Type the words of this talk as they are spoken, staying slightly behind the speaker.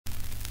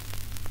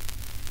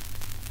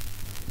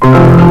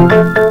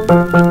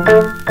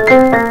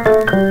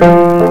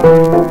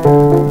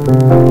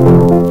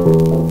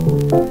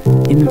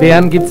In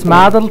Wehren gibt's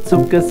Madl,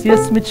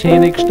 zuckersüß mit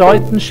schöne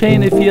Gestalten,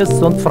 schöne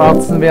Fiers und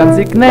Fratzen werden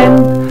sie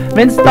genannt.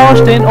 Wenn's da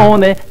stehen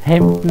ohne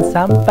Hemden,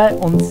 sind bei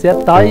uns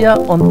sehr teuer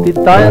und die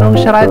Teuerung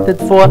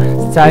schreitet vor.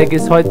 Das Zeug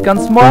ist heut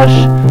ganz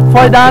morsch,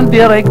 fällt an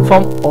direkt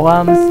vom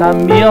Arm.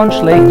 Sind mir und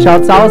schlecht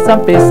schaut's aus,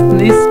 am besten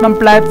ist, man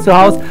bleibt zu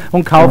Haus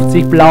und kauft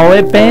sich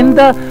blaue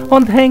Bänder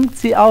und hängt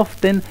sie auf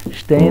den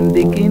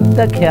ständig in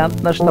der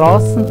Kärntner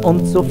Straßen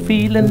und so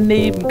vielen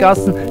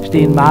Nebengassen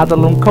stehen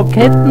Madl und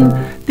Koketten.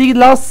 Die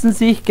lassen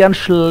sich gern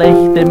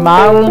schlechte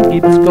malen,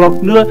 gibt's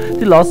grad nur,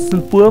 die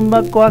lassen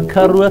Burma gar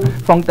keine Ruhe.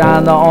 Fangt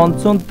einer an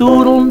zu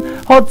dudeln,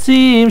 hat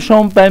sie ihm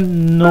schon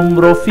beim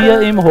Nummer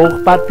 4 im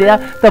Hochparterre.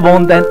 Da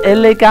wohnt ein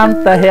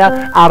eleganter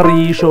Herr,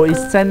 Arisho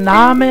ist sein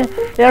Name.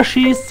 Er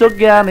schießt so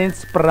gern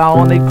ins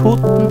braune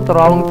Kutten,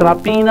 tragen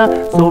Trabiner,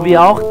 so wie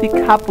auch die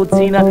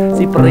Kapuziner.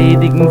 Sie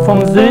predigen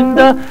vom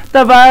Sünder,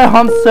 dabei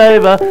haben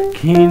selber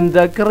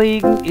Kinder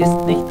kriegen,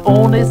 ist nicht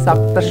ohne,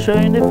 sagt das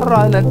schöne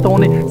Fräulein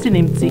Toni. Sie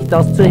nimmt sich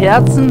das zu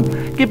Herzen,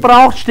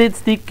 gebraucht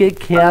stets dicke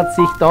Kerz,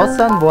 sich das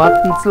an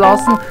Worten zu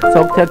lassen,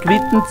 sagt Herr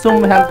Quitten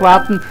zum Herrn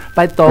Quarten,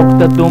 bei Tag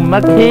der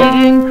dummer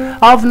Kegeln,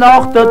 auf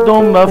Nacht der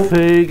dummer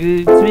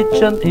Vögel,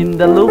 zwitschern in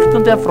der Luft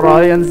und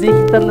erfreuen sich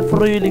der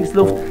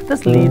Frühlingsluft.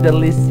 Das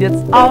Liederl ist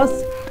jetzt aus,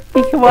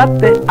 ich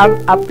warte am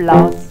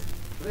Applaus.